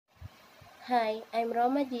Hi, I'm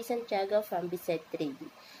Roma G. Santiago from Bisset 3D,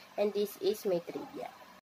 and this is my trivia.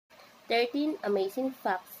 13 amazing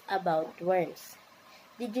facts about worms.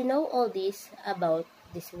 Did you know all this about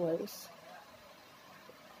these worms?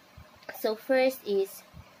 So first is,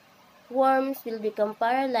 worms will become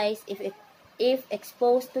paralyzed if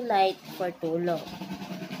exposed to light for too long.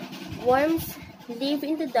 Worms live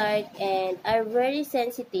in the dark and are very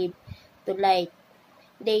sensitive to light.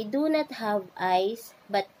 They do not have eyes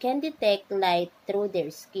but can detect light through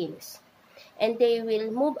their skins. And they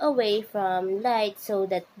will move away from light so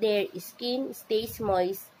that their skin stays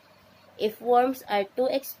moist. If worms are too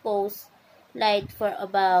exposed light for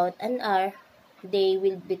about an hour, they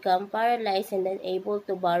will become paralyzed and unable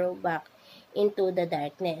to burrow back into the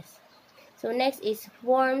darkness. So next is,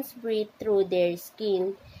 worms breathe through their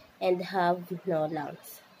skin and have no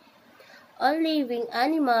lungs. All living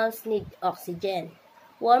animals need oxygen.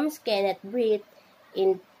 Worms cannot breathe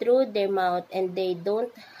in through their mouth and they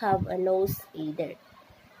don't have a nose either.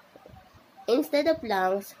 Instead of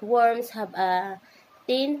lungs, worms have a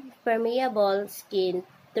thin, permeable skin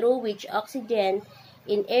through which oxygen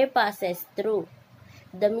in air passes through.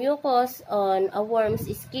 The mucus on a worm's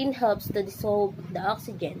skin helps to dissolve the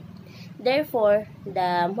oxygen. Therefore,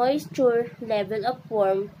 the moisture level of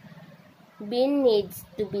worm bean needs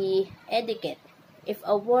to be adequate. If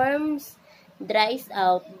a worm dries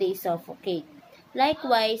out, they suffocate.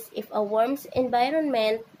 Likewise, if a worm's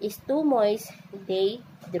environment is too moist, they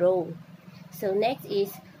drown. So next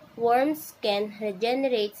is, worms can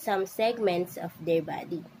regenerate some segments of their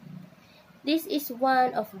body. This is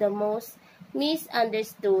one of the most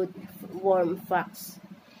misunderstood worm facts.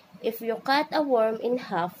 If you cut a worm in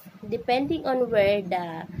half, depending on where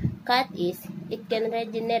the cut is, it can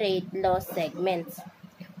regenerate lost segments.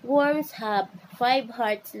 Worms have 5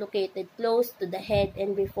 hearts located close to the head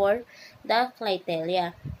and before the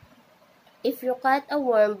clitella. If you cut a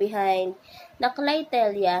worm behind the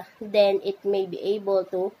clitella, then it may be able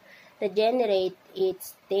to regenerate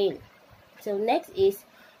its tail. So next is,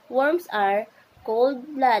 worms are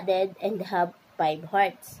cold-blooded and have 5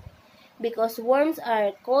 hearts. Because worms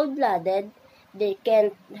are cold-blooded, they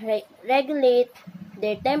can regulate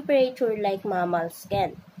their temperature like mammals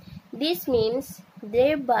can. This means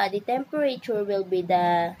their body temperature will be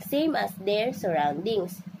the same as their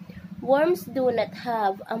surroundings. Worms do not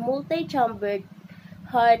have a multi-chambered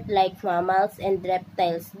heart like mammals and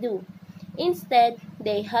reptiles do. Instead,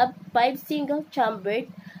 they have 5 single-chambered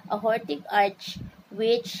aortic arch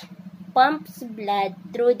which pumps blood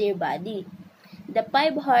through their body. The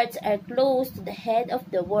 5 hearts are close to the head of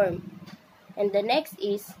the worm. And the next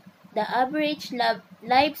is, the average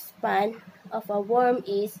lifespan of a worm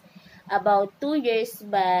is about 2 years,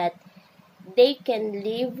 but they can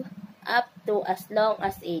live up to as long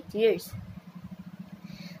as 8 years.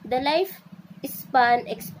 The lifespan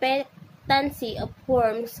expectancy of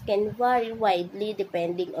worms can vary widely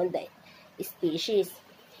depending on the species.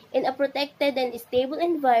 In a protected and stable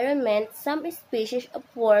environment, some species of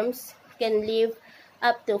worms can live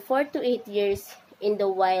up to 4 to 8 years. In the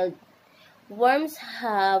wild, worms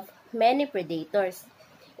have many predators.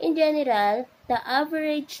 In general, the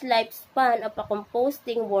average lifespan of a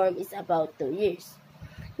composting worm is about 2 years.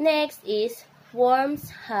 Next is, worms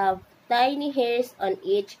have tiny hairs on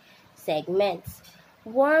each segment.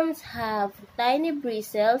 Worms have tiny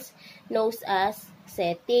bristles known as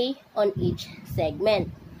setae on each segment.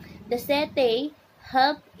 The setae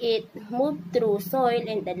help it move through soil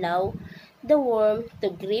and allow the worm to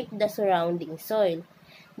grip the surrounding soil.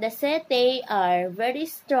 The setae are very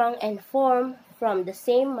strong and form from the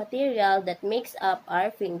same material that makes up our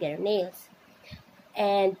fingernails.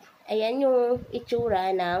 And ayan yung itsura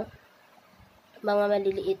ng mga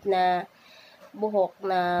maliliit na buhok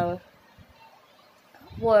ng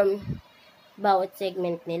worm, bawat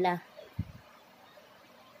segment nila.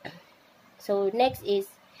 So next is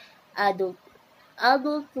adult.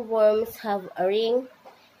 Adult worms have a ring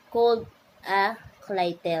called a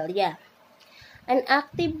clitella. An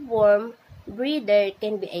active worm breeder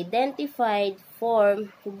can be identified from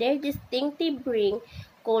their distinctive ring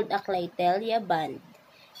called a clitella band.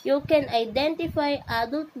 You can identify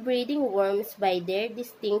adult breeding worms by their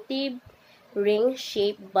distinctive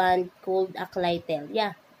ring-shaped band called a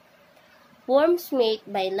clitella. Worms mate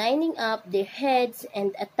by lining up their heads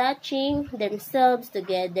and attaching themselves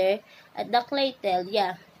together at the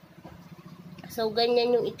clitella. So,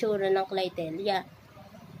 ganyan yung itsura ng clitella.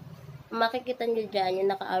 Makikita nyo dyan, yung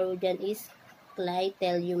naka-arrow dyan is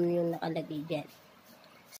clitellium yung nakalagay dyan.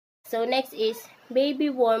 So, next is,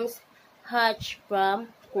 baby worms hatch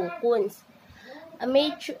from cocoons. A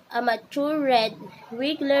mature red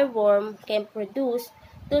wiggler worm can produce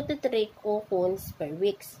 2 to 3 cocoons per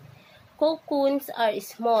week. Cocoons are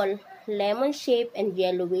small, lemon-shaped and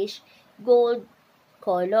yellowish gold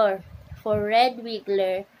color for red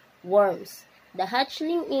wiggler worms. The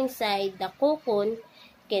hatchling inside the cocoon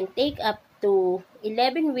can take up to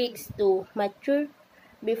 11 weeks to mature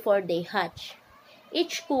before they hatch.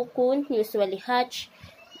 Each cocoon usually hatch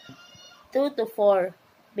 2 to 4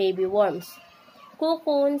 baby worms.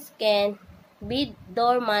 Cocoons can be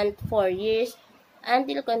dormant for years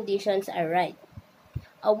until conditions are right.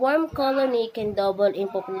 A worm colony can double in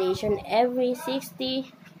population every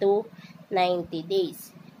 60 to 90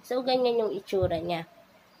 days. So, ganyan yung itsura niya.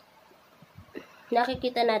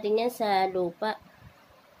 Nakikita natin yan sa lupa.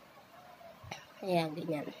 Ayan,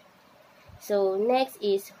 ganyan. So, next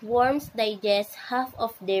is, worms digest half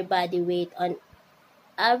of their body weight on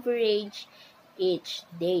average each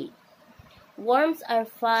day. Worms are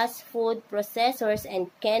fast food processors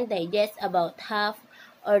and can digest about half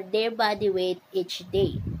or their body weight each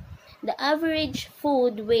day. The average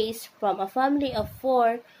food waste from a family of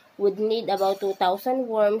 4 would need about 2,000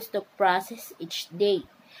 worms to process each day.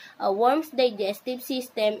 A worm's digestive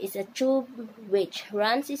system is a tube which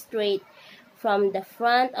runs straight from the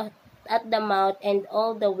front at the mouth and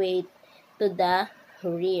all the way to the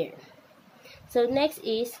rear. So next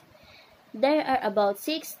is, there are about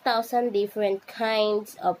 6,000 different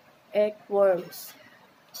kinds of earthworms.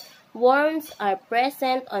 Worms are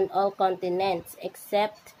present on all continents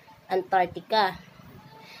except Antarctica.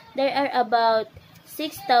 There are about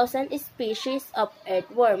 6,000 species of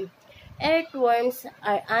earthworm. Earthworms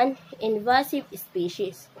are an invasive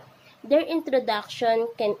species. Their introduction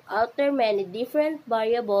can alter many different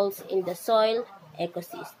variables in the soil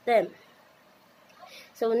ecosystem.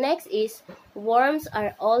 So next is, worms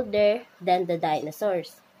are older than the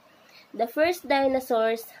dinosaurs. The first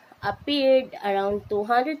dinosaurs appeared around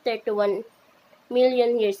 231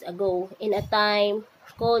 million years ago in a time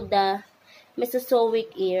called the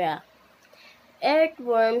Mesozoic era.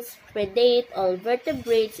 Earthworms predate all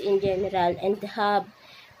vertebrates in general and have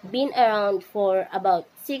been around for about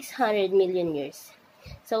 600 million years.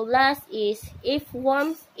 So last is, if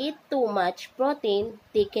worms eat too much protein,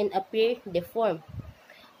 they can appear deformed.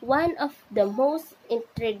 One of the most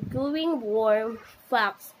intriguing worm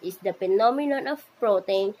facts is the phenomenon of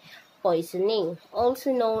protein poisoning, also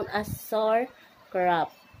known as sauerkraut.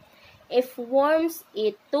 If worms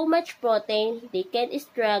eat too much protein, they can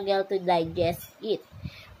struggle to digest it.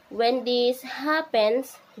 When this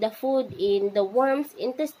happens, the food in the worm's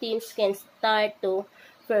intestines can start to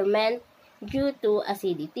ferment due to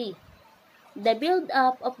acidity. The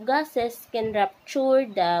buildup of gases can rupture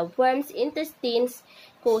the worm's intestines,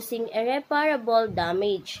 causing irreparable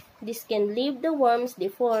damage. This can leave the worms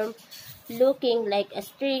deformed, looking like a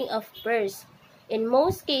string of pearls. In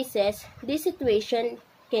most cases, this situation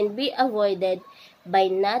can be avoided by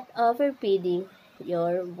not overfeeding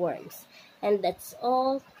your worms. And that's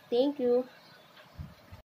all. Thank you.